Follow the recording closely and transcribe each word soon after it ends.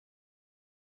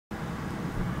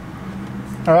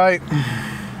Alright,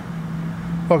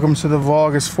 welcome to the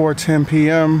vlog. It's 4:10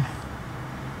 p.m.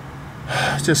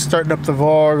 Just starting up the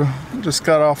vlog. Just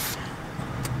got off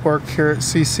work here at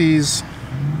CC's.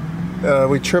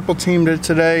 We triple teamed it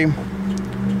today.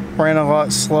 Ran a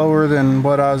lot slower than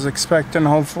what I was expecting,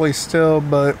 hopefully still,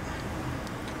 but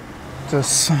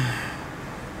just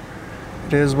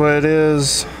it is what it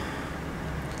is.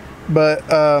 But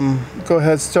go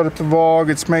ahead, start up the vlog.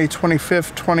 It's May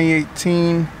 25th,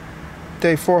 2018.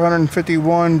 Day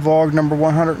 451, vlog number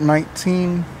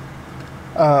 119.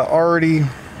 Already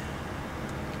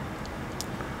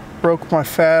broke my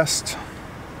fast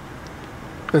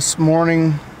this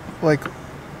morning, like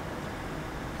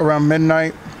around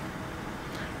midnight.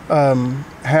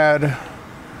 Had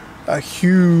a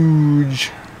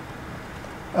huge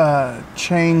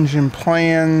change in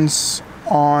plans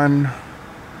on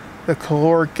the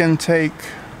caloric intake.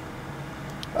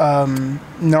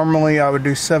 Normally I would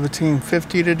do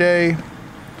 1750 today,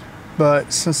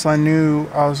 but since I knew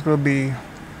I was going to be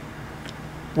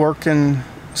working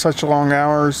such long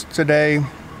hours today,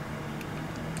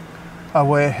 I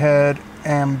went ahead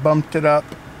and bumped it up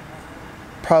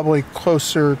probably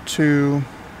closer to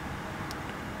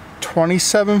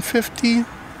 2750,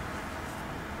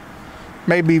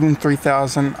 maybe even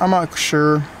 3000. I'm not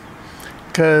sure,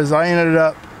 because I ended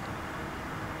up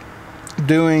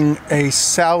doing a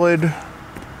salad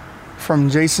from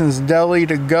Jason's Deli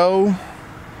to go,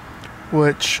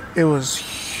 which it was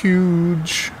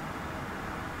huge.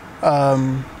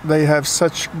 They have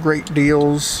such great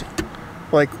deals,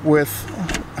 like with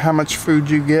how much food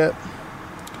you get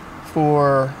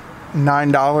for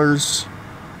 $9,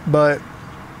 but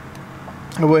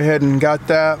I went ahead and got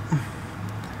that,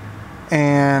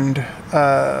 and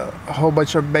a whole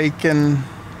bunch of bacon,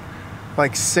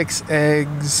 like 6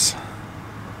 eggs,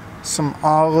 some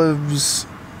olives,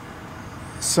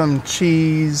 some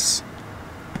cheese,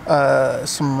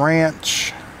 some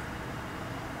ranch,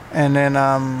 and then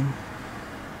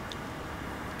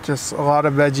just a lot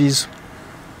of veggies,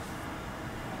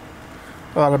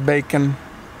 a lot of bacon.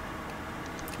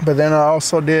 But then I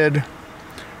also did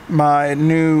my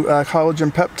new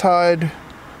collagen peptide,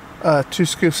 2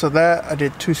 scoops of that. I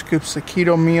did 2 scoops of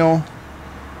keto meal,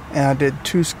 and I did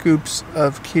 2 scoops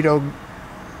of keto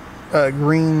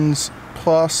greens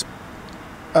plus,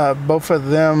 both of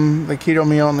them, the keto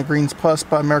meal and the greens plus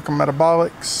by American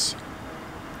Metabolics.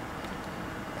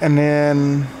 And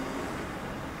then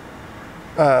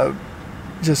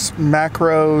just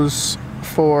macros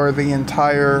for the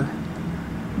entire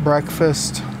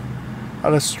breakfast.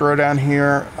 I'll just throw down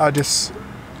here.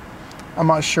 I'm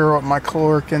not sure what my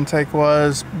caloric intake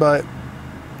was, but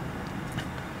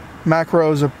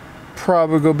macros are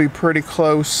probably going to be pretty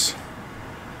close.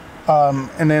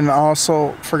 And then I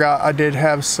also forgot I did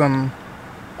have some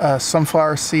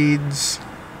sunflower seeds,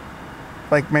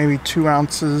 like maybe 2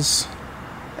 ounces.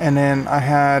 And then I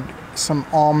had some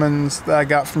almonds that I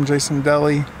got from Jason's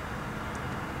Deli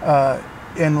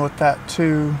in with that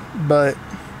too. But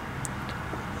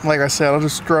like I said, I'll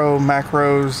just throw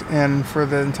macros in for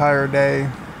the entire day,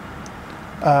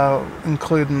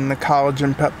 including the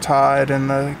collagen peptide and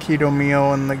the keto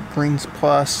meal and the greens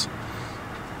plus.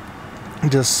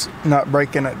 Just not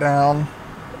breaking it down.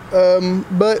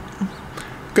 But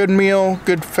good meal,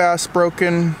 good fast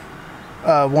broken,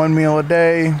 1 meal a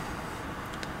day,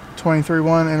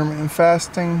 23/1 intermittent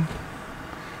fasting.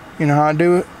 You know how I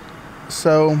do it.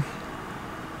 So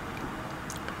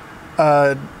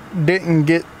I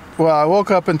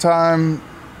woke up in time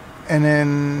and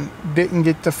then didn't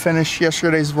get to finish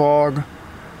yesterday's vlog.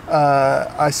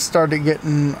 I started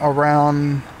getting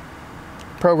around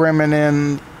programming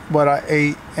in what I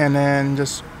ate, and then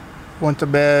just went to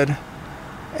bed,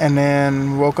 and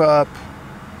then woke up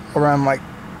around like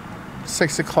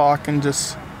 6 o'clock and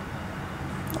just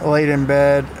laid in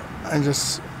bed and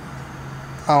just,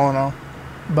 I don't know.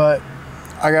 But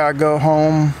I gotta go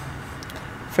home,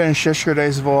 finish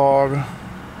yesterday's vlog,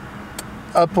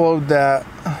 upload that,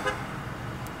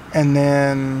 and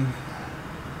then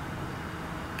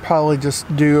probably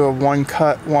just do a one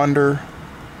cut wonder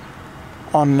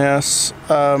on this.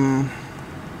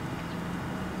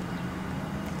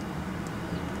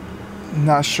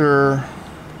 Not sure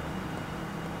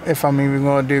if I'm even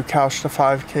going to do couch to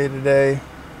 5K today.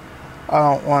 I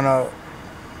don't want to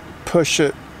push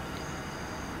it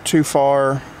too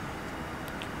far,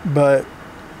 but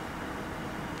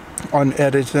on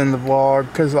editing the vlog,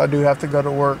 because I do have to go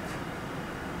to work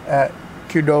at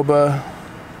Keto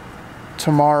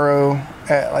tomorrow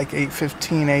at like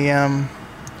 8:15 a.m.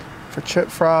 for chip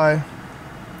fry.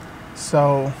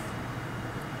 So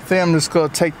I think I'm just going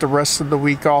to take the rest of the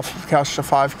week off of couch to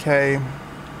 5K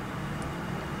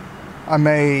I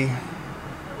may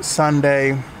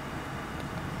Sunday,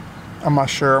 I'm not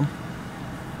sure,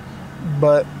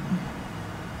 but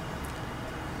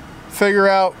figure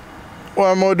out what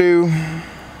I'm gonna do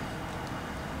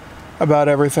about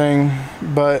everything.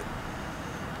 But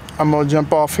I'm gonna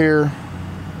jump off here,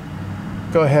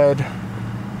 go ahead,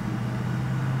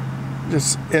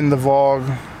 just end the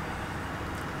vlog.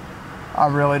 I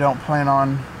really don't plan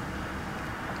on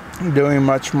doing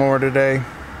much more today.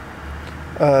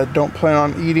 Don't plan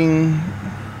on eating.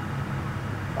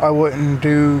 I wouldn't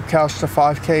do couch to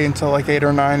 5K until like 8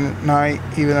 or 9 at night.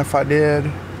 Even if I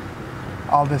did,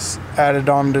 I'll just add it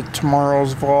on to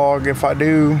tomorrow's vlog if I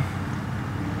do.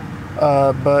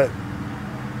 But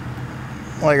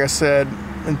like I said,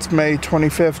 it's May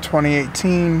 25th,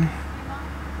 2018,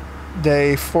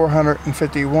 day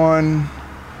 451,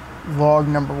 vlog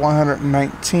number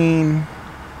 119.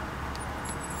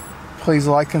 Please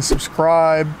like and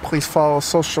subscribe. Please follow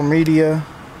social media.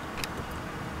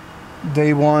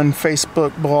 Day 1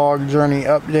 Facebook blog journey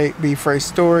update BFray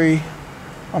story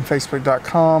on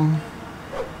facebook.com.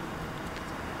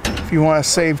 If you want to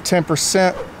save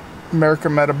 10%,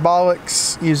 American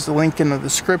Metabolics, use the link in the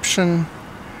description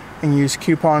and use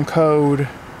coupon code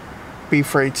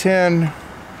BFray10.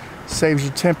 Saves you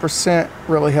 10%,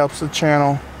 really helps the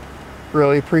channel.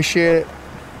 Really appreciate it.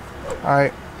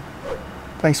 Alright,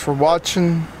 thanks for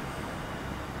watching.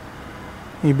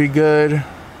 You be good.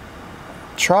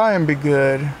 Try and be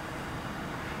good.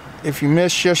 If you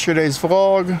missed yesterday's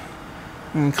vlog, you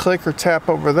can click or tap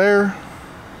over there.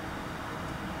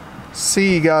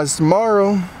 See you guys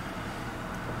tomorrow.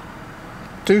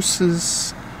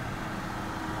 Deuces.